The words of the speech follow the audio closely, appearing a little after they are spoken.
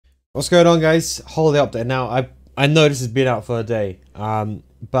What's going on, guys? Holiday update. Now, I know this has been out for a day, but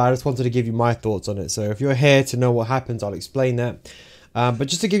I just wanted to give you my thoughts on it. So if you're here to know what happens, I'll explain that. But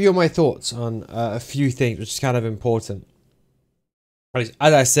just to give you my thoughts on a few things, which is kind of important. As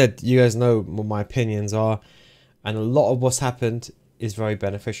I said, you guys know what my opinions are, and a lot of what's happened is very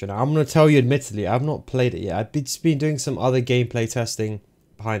beneficial. Now, I'm going to tell you, admittedly, I've not played it yet. Just been doing some other gameplay testing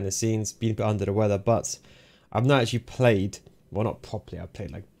behind the scenes, been a bit under the weather, but I've not actually played. Well, not properly. I've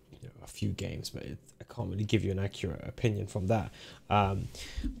played like a few games, but I can't really give you an accurate opinion from that.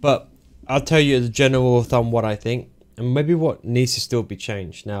 But I'll tell you as a general thumb what I think, and maybe what needs to still be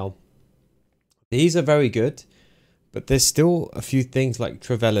changed. Now, these are very good, but there's still a few things like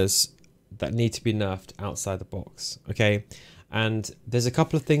Travellas that need to be nerfed outside the box. Okay, and there's a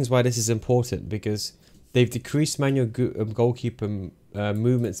couple of things why this is important, because they've decreased manual goalkeeper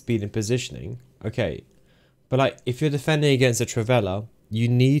movement speed and positioning. Okay, but like if you're defending against a Travella, you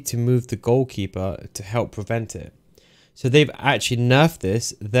need to move the goalkeeper to help prevent it. So they've actually nerfed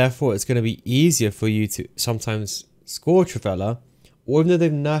this, therefore it's going to be easier for you to sometimes score Travella, or even though they've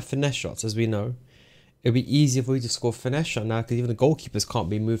nerfed finesse shots, as we know, it'll be easier for you to score finesse shot now, because even the goalkeepers can't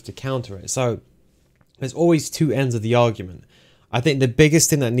be moved to counter it. So there's always two ends of the argument. I think the biggest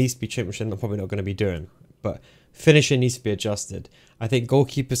thing that needs to be changed, which I'm probably not going to be doing, but finishing needs to be adjusted. I think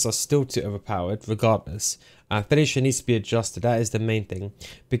goalkeepers are still too overpowered regardless. Finishing needs to be adjusted. That is the main thing,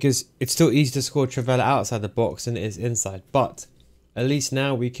 because it's still easy to score Travella outside the box than it is inside. But at least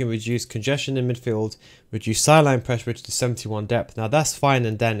now we can reduce congestion in midfield, reduce sideline pressure to 71 depth. Now that's fine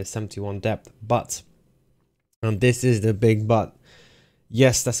and then it's 71 depth, but, and this is the big but,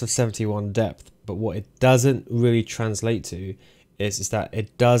 yes, that's a 71 depth, but what it doesn't really translate to is that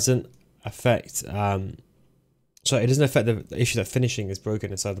it doesn't affect so it doesn't affect the issue that finishing is broken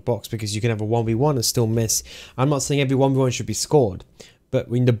inside the box, because you can have a 1v1 and still miss. I'm not saying every 1v1 should be scored, but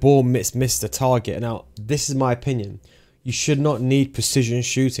when the ball missed the target. Now, this is my opinion. You should not need precision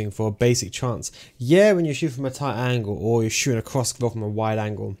shooting for a basic chance. Yeah, when you shoot from a tight angle or you're shooting a cross goal from a wide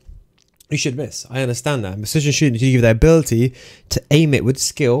angle, you should miss. I understand that. And precision shooting should give you the ability to aim it with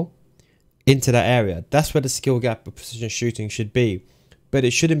skill into that area. That's where the skill gap of precision shooting should be. But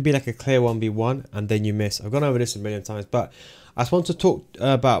it shouldn't be like a clear 1v1 and then you miss. I've gone over this a million times, but I just want to talk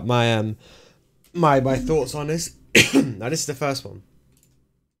about my my thoughts on this. Now this is the first one.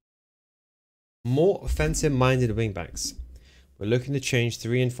 More offensive minded wingbacks. We're looking to change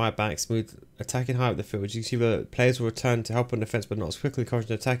 3 and 5 backs, smooth attacking high up the field. You can see the players will return to help on defense, but not as quickly, encouraging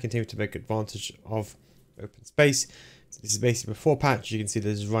the attacking team to make advantage of open space. So this is basically before patch. You can see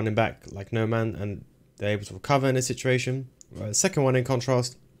there's running back like no man, and they're able to recover in this situation. The second one, in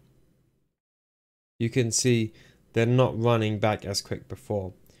contrast, you can see they're not running back as quick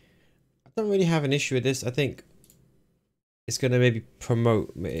before. I don't really have an issue with this. I think it's going to maybe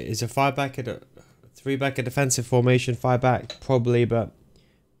promote. Is a 5 back at a 3 back a defensive formation? 5 back probably, but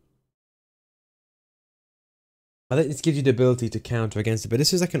I think this gives you the ability to counter against it. But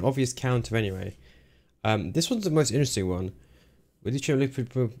this is like an obvious counter anyway. This one's the most interesting one. With each ability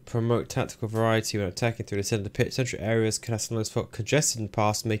to promote tactical variety when attacking through the center of the pitch, central areas can have sometimes felt congested in the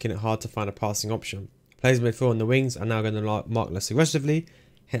past, making it hard to find a passing option. Players may feel on the wings are now going to mark less aggressively,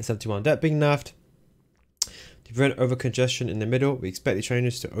 hence 71 depth being nerfed. To prevent over congestion in the middle, we expect the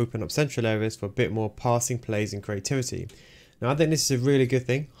trainers to open up central areas for a bit more passing plays and creativity. Now I think this is a really good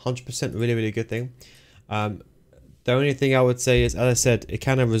thing, 100% really good thing. The only thing I would say is, as I said, it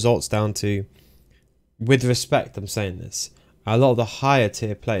kind of results down to, with respect I'm saying this, a lot of the higher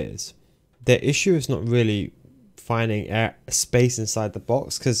tier players, their issue is not really finding space inside the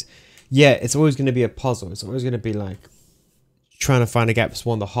box, because yeah, it's always going to be a puzzle. It's always going to be like trying to find a gap. It's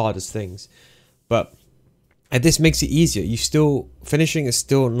one of the hardest things, but this makes it easier. You still, finishing is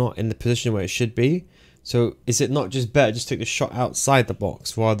still not in the position where it should be. So is it not just better just take the shot outside the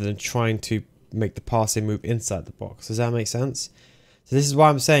box rather than trying to make the passing move inside the box? Does that make sense? So this is why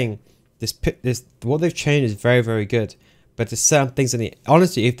I'm saying this what they've changed is very good. But there's certain things that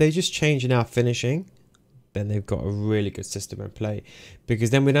honestly, if they just change in our finishing, then they've got a really good system in play. Because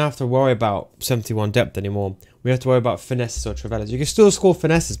then we don't have to worry about 71 depth anymore. We have to worry about finesses or Travellas. You can still score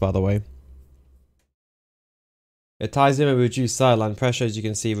finesses, by the way. It ties in with reduced sideline pressure. As you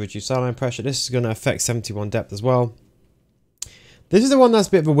can see, reduced sideline pressure. This is going to affect 71 depth as well. This is the one that's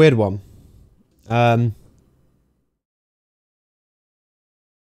a bit of a weird one.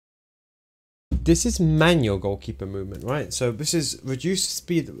 This is manual goalkeeper movement, right? So this is reduced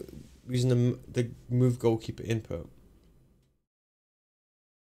speed using the move goalkeeper input.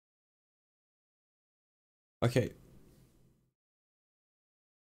 Okay.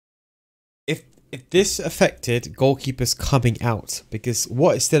 If if this affected goalkeepers coming out, because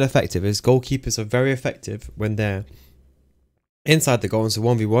what is still effective is goalkeepers are very effective when they're inside the goal, it's a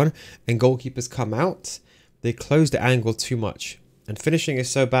 1v1, and goalkeepers come out, they close the angle too much. And finishing is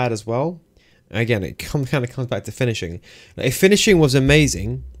so bad as well. Again, it kind of comes back to finishing. Now, if finishing was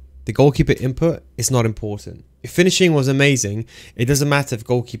amazing, the goalkeeper input is not important. If finishing was amazing, it doesn't matter if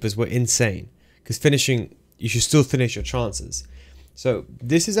goalkeepers were insane, because finishing, you should still finish your chances. So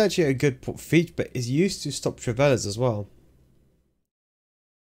this is actually a good feature, but it's used to stop Trivelas as well.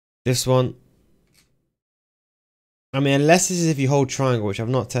 This one, I mean, unless this is if you hold triangle, which I've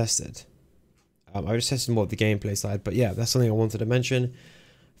not tested. I've just tested more of the gameplay side, but yeah, that's something I wanted to mention.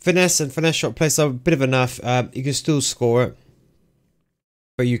 Finesse and finesse shot play, so a bit of enough. You can still score it,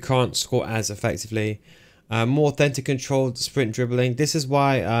 but you can't score as effectively. More authentic controlled sprint dribbling. This is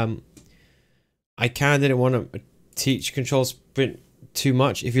why I didn't want to teach control sprint too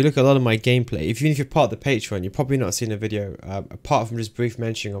much. If you look at a lot of my gameplay, even if you're part of the Patreon, you're probably not seeing a video apart from just brief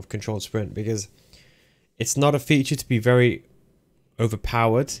mentioning of controlled sprint, because it's not a feature to be very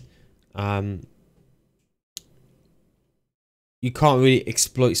overpowered. You can't really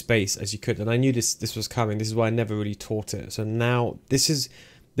exploit space as you could, and I knew this was coming. This is why I never really taught it. So now there's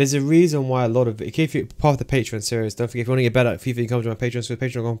a reason why a lot of it, if you're part of the Patreon series, don't forget, if you want to get better at FIFA, you can come to my Patreon, so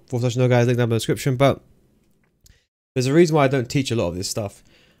patreon.com/Nealguides, link down in the description. But there's a reason why I don't teach a lot of this stuff.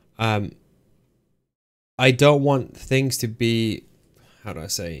 I don't want things to be, how do I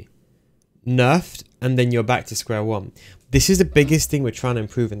say, nerfed and then you're back to square one. This is the biggest thing we're trying to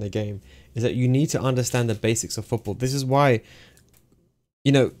improve in the game, is that you need to understand the basics of football. This is why,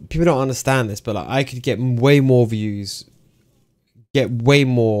 you know, people don't understand this, but like, I could get way more views, get way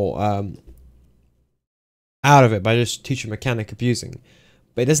more out of it by just teaching mechanic abusing.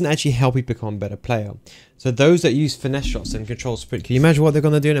 But it doesn't actually help you become a better player. So those that use finesse shots and control sprint, can you imagine what they're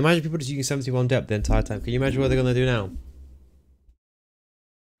going to do? And imagine people just using 71 depth the entire time. Can you imagine what they're going to do now?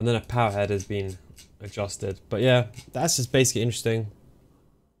 And then a power head has been adjusted. But yeah, that's just basically interesting.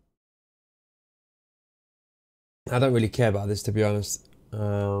 I don't really care about this, to be honest.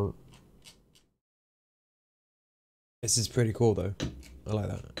 This is pretty cool though. I like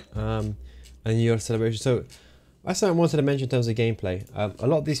that. And your celebration. So that's something I wanted to mention in terms of gameplay. A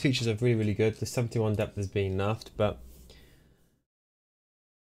lot of these features are really, really good. The 71 depth is being nerfed, but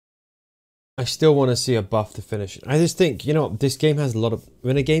I still want to see a buff to finish. I just think, you know, this game has a lot of,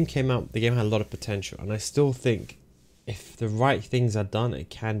 when the game came out, the game had a lot of potential, and I still think if the right things are done,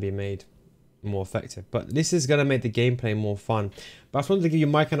 it can be made more effective. But this is going to make the gameplay more fun. But I just wanted to give you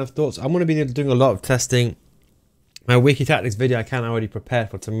my kind of thoughts. I'm going to be doing a lot of testing. My wiki tactics video I can already prepare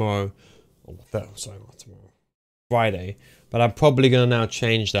for tomorrow. Sorry, not tomorrow. Friday. But I'm probably going to now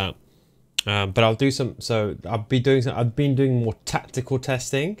change that. But I'll do some, so I've been doing more tactical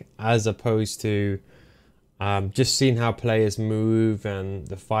testing as opposed to just seeing how players move and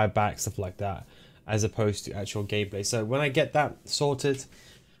the fire back, stuff like that, as opposed to actual gameplay. So when I get that sorted,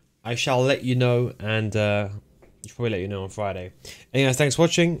 I shall let you know, and I'll probably let you know on Friday. Anyways, thanks for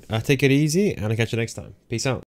watching, take it easy, and I'll catch you next time. Peace out.